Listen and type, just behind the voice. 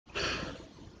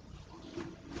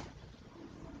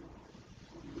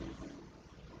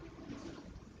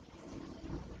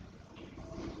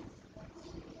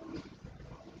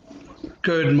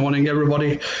Good morning,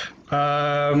 everybody.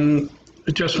 I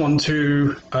just want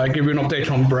to give you an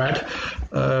update on Brad.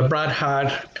 Brad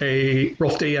had a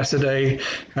rough day yesterday.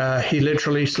 He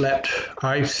literally slept,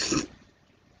 I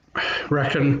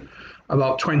reckon,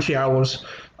 about 20 hours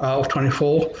out of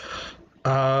 24.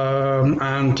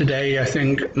 And today, I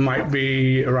think, might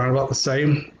be around about the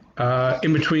same.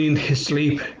 In between his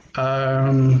sleep,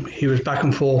 he was back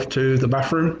and forth to the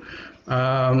bathroom.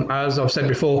 As I've said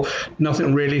before,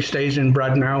 nothing really stays in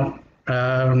Brad now.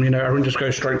 Everyone just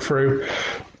goes straight through,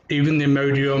 even the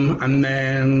Imodium, and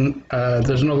then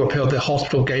there's another pill the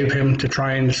hospital gave him to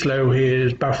try and slow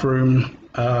his bathroom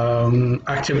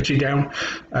activity down.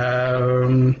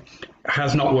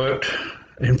 Has not worked.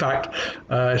 In fact,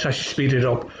 it's actually speeded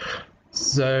up.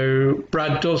 So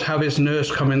Brad does have his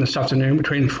nurse come in this afternoon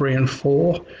between 3 and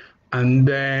 4. And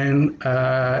then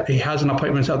he has an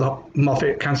appointment at the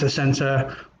Moffitt Cancer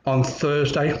Center on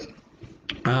Thursday,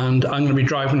 and I'm going to be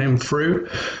driving him through.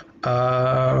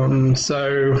 To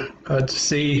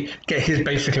get his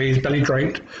belly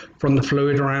drained from the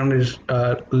fluid around his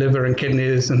liver and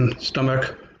kidneys and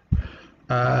stomach,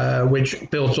 which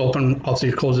builds up and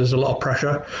obviously causes a lot of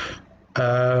pressure.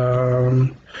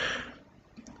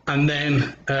 And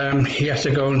then he has to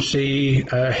go and see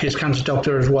his cancer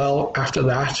doctor as well after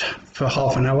that for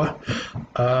half an hour.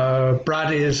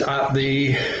 Brad is at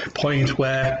the point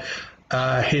where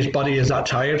his body is that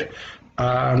tired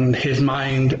and his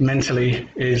mind mentally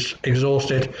is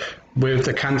exhausted with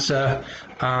the cancer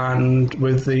and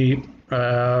with the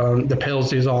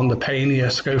pills he's on, the pain he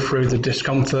has to go through, the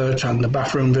discomfort and the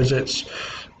bathroom visits.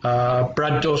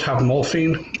 Brad does have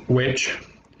morphine, which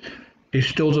he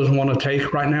still doesn't want to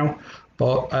take right now,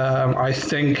 but I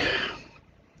think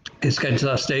it's getting to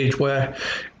that stage where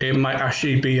it might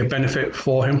actually be a benefit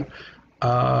for him.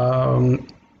 But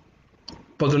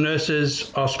the nurses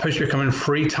are supposed to be coming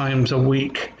 3 times a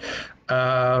week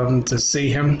to see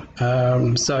him.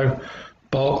 I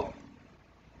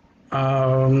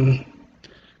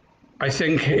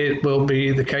think it will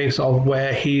be the case of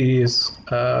where he is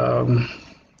not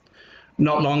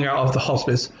long out of the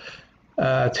hospice.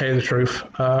 Tell you the truth.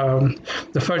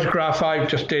 The photograph I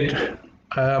just did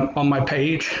on my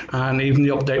page, and even the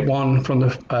update one from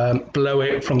the below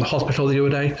it from the hospital the other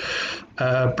day,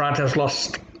 Brad has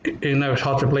lost, it's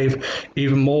hard to believe,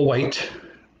 even more weight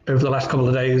over the last couple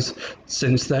of days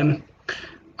since then.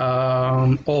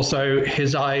 Also,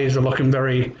 his eyes are looking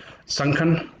very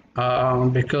sunken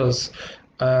because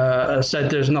I said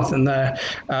there's nothing there.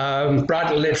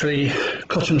 Brad literally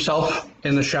cut himself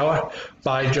in the shower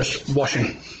by just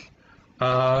washing.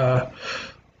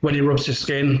 When he rubs his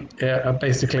skin,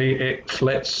 basically it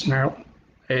slits now.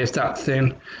 It's that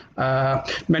thin.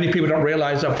 Many people don't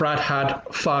realize that Brad had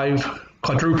 5 heart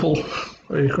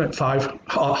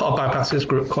bypasses,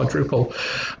 quadruple.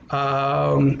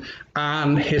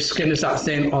 And his skin is that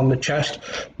thin on the chest.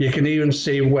 You can even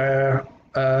see where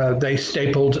they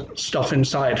stapled stuff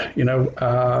inside,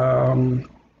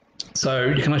 so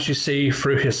you can actually see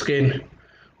through his skin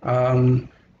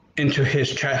into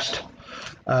his chest.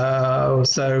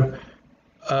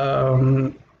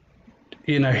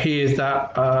 He is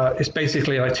that, it's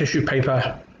basically like tissue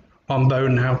paper on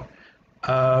bone now.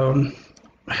 I've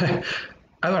had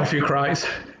a few cries,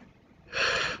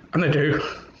 and I do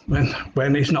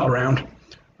when he's not around.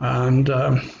 And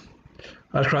I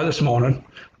cried this morning.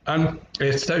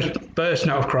 It's those bursts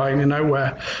now of crying,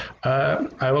 where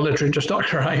I will literally just start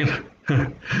crying.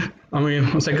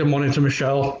 I said good morning to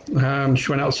Michelle.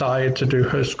 She went outside to do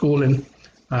her schooling,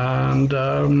 and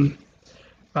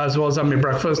as well as having my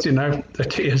breakfast, the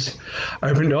tears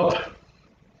opened up.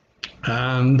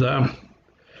 And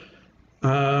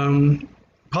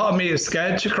part of me is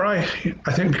scared to cry,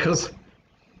 I think, because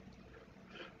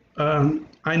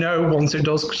I know once it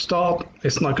does stop,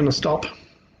 it's not going to stop.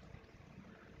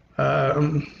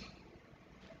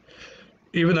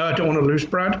 Even though I don't want to lose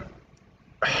Brad,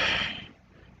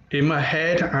 in my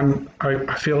head, and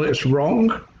I feel it's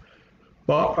wrong,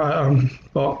 but I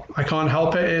can't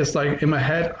help it. It's like in my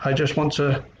head, I just want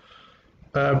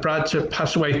Brad to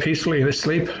pass away peacefully in his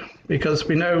sleep, because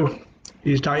we know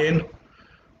he's dying,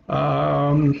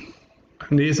 and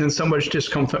he's in so much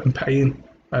discomfort and pain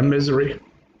and misery.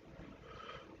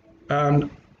 And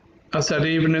I said,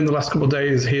 even in the last couple of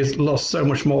days, he's lost so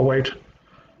much more weight,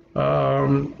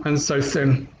 and so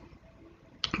thin.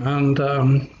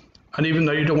 And even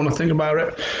though you don't want to think about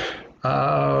it,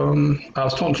 I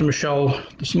was talking to Michelle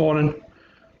this morning,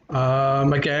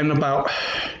 again about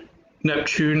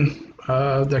Neptune,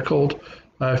 they're called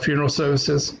funeral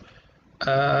services,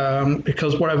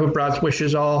 because whatever Brad's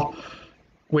wishes are,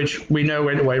 which we know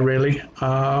anyway, really,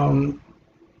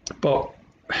 But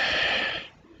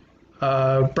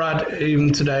Brad,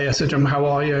 even today, I said to him, "How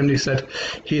are you?" And he said,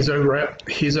 "He's over it.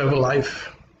 He's over life.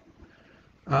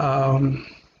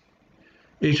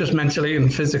 He's just mentally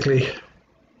and physically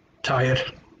tired."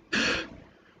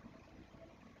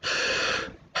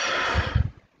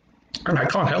 And I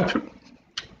can't help him.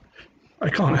 I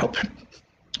can't help him.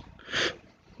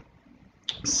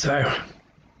 So,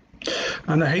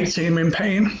 and I hate seeing him in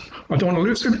pain. I don't want to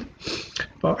lose him,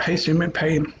 but I hate seeing him in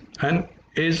pain. And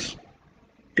he's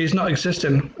not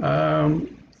existing.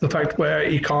 The fact where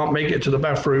he can't make it to the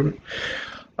bathroom,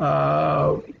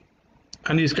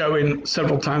 and he's going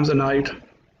several times a night,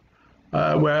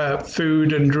 where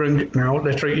food and drink now,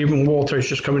 literally even water is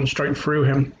just coming straight through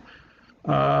him.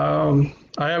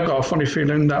 I have got a funny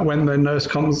feeling that when the nurse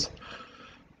comes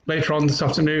later on this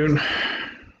afternoon,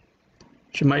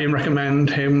 she may recommend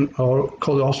him or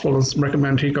call the hospital and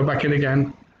recommend he go back in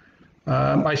again.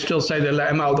 I still say they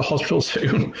let him out of the hospital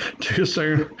soon, too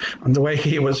soon. And the way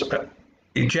he was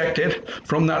ejected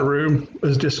from that room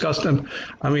was disgusting.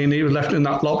 I mean, he was left in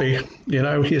that lobby. You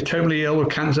know, he's terminally ill with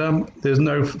cancer. There's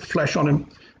no flesh on him.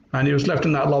 And he was left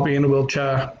in that lobby in a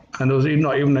wheelchair. And there was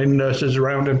not even any nurses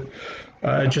around him,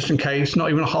 just in case, not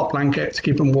even a hot blanket to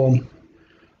keep him warm.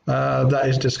 That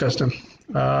is disgusting.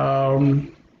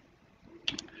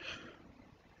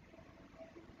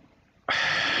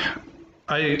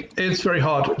 It's very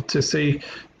hard to see.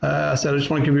 I said I just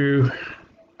want to give you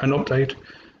an update.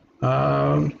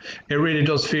 It really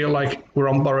does feel like we're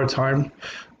on borrowed time.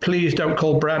 Please don't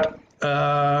call Brad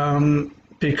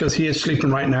because he is sleeping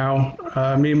right now.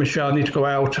 Me and Michelle need to go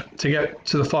out to get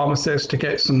to the pharmacist to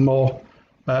get some more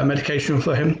medication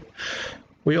for him.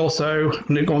 We also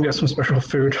need to go and get some special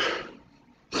food.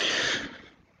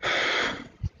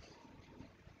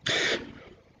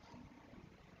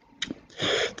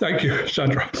 Thank you,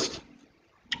 Sandra.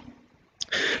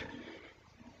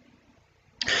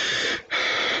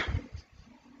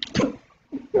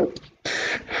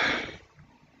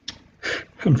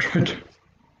 I'm trying to.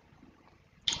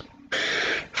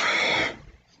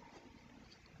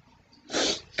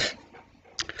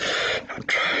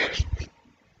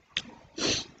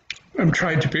 I'm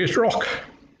trying to be his rock.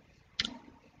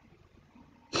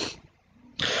 It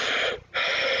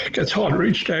gets harder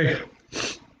each day.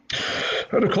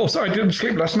 And of course, I didn't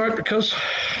sleep last night because,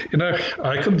 you know,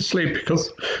 I couldn't sleep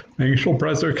because making sure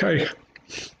Brad's okay.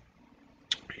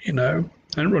 You know,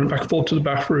 and running back and forth to the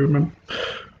bathroom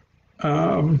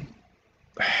and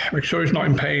make sure he's not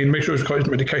in pain, make sure he's got his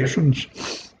medications.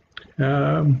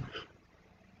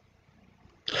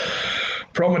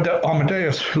 For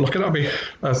Amadeus, looking at me,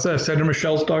 as I said to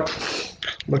Michelle's dog,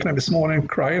 looking at me this morning,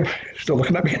 crying, still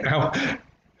looking at me now,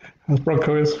 as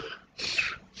Bronco is.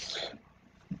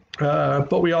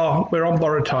 But we're on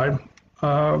borrowed time.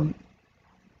 And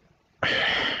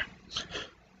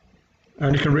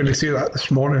you can really see that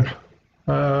this morning.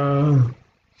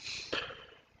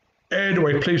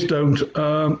 Anyway, please don't.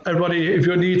 Everybody, if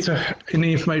you need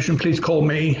any information, please call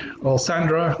me or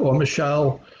Sandra or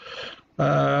Michelle.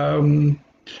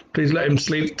 Please let him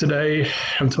sleep today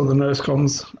until the nurse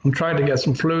comes. I'm trying to get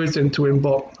some fluids into him,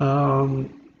 but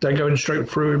they're going straight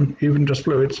through him, even just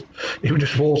fluids, even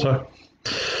just water.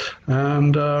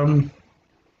 And,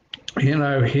 you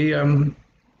know, he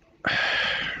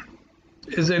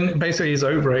is in, basically he's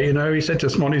over it, you know. He said to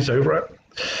us, he's over it.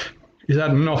 He's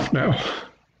had enough now.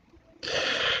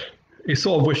 He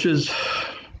sort of wishes,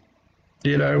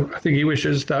 you know, I think he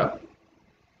wishes that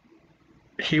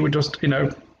he would just, you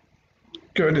know,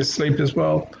 go into sleep as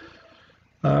well.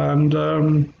 And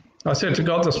I said to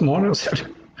God this morning, I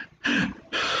said,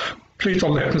 please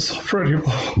don't let him suffer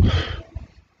anymore.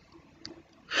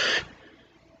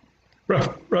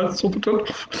 Brad suffered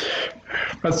enough.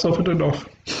 Brad suffered enough.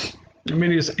 I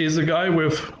mean, he's a guy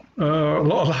with a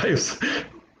lot of lives.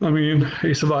 I mean,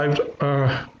 he survived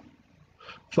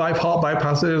 5 heart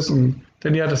bypasses, and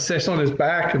then he had a cyst on his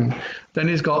back, and then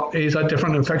he's had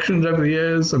different infections over the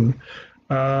years, and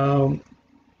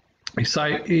he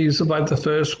survived the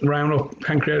first round of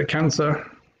pancreatic cancer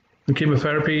and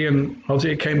chemotherapy, and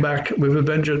obviously it came back with a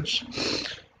vengeance.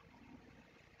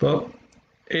 But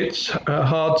it's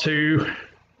hard to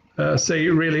see.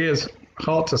 It really is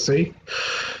hard to see.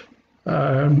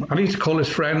 I need to call his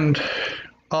friend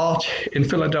Art in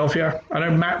Philadelphia. I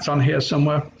know Matt's on here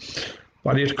somewhere,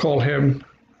 but I need to call him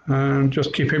and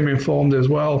just keep him informed as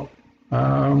well.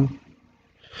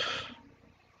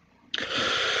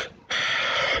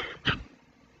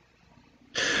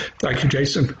 Thank you,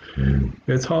 Jason.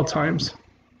 It's hard times.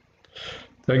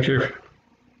 Thank you.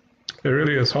 It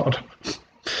really is hard.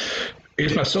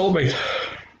 He's my soulmate.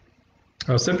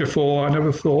 I said before, I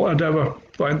never thought I'd ever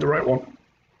find the right one.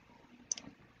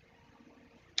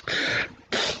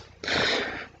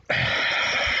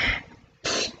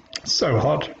 So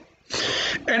hot.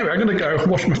 Anyway, I'm going to go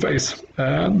wash my face,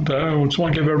 and just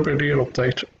want to give everybody an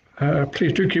update.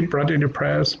 Please do keep Brad in your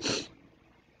prayers.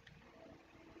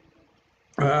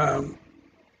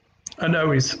 I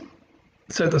know he's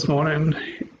said this morning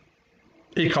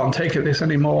he can't take this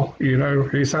anymore. You know,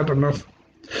 he's had enough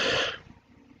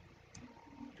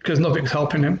because nothing's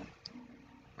helping him,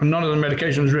 and none of the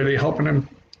medication is really helping him.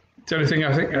 The only thing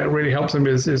I think that really helps him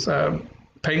is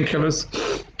painkillers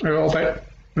a little bit.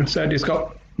 Instead, he's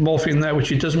got morphine there, which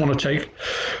he doesn't want to take.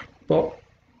 But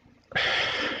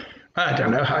I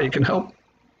don't know how you can help.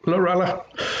 Lorella,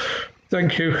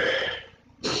 thank you.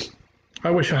 I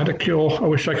wish I had a cure. I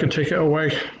wish I could take it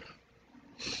away.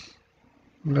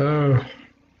 No.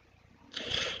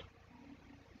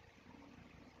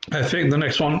 I think the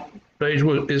next one stage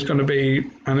is going to be,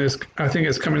 and I think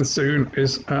it's coming soon,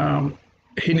 is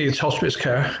he needs hospice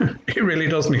care. He really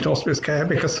does need hospice care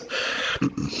because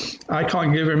I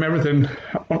can't give him everything,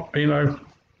 you know,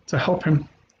 to help him.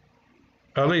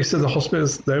 At least at the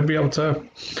hospice, they'll be able to,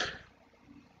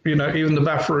 you know, even the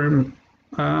bathroom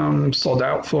sort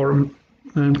out for him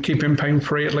and keep him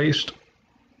pain-free at least.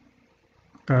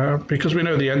 Because we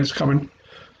know the end's coming.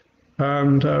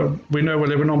 And we know we're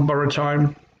living on borrowed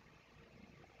time.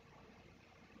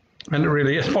 And it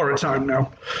really is borrowed time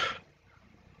now.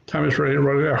 Time is really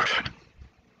running out.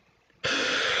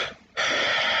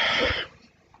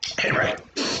 Anyway,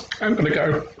 I'm going to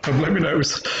go and blow my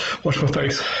nose, wash my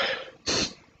face.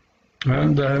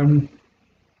 And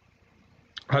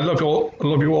I love you all. I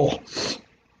love you all.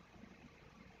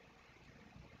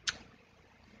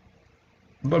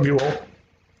 Love you all.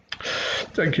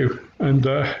 Thank you. And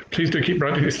please do keep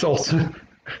writing your thoughts.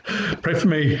 Pray for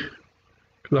me,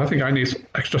 because I think I need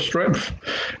extra strength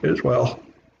as well.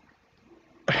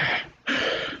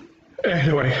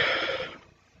 Anyway,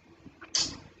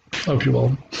 love you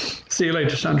all. See you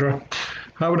later, Sandra.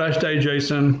 Have a nice day,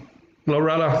 Jason.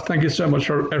 Lorella, thank you so much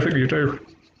for everything you do.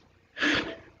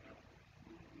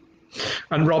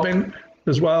 And Robin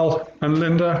as well, and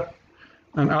Linda,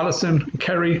 and Alison, and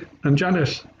Kerry, and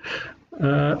Janice.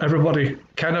 Everybody,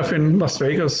 Kenneth in Las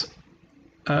Vegas,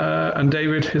 and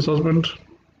David, his husband.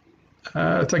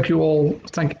 Thank you all.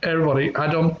 Thank everybody.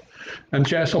 Adam and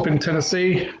Jess up in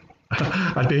Tennessee.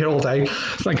 I'd be here all day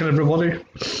thanking everybody.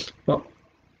 But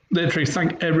literally,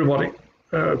 thank everybody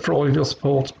for all of your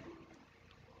support.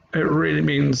 It really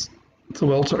means the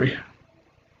world to me.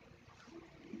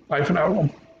 Bye for now,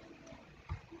 everyone.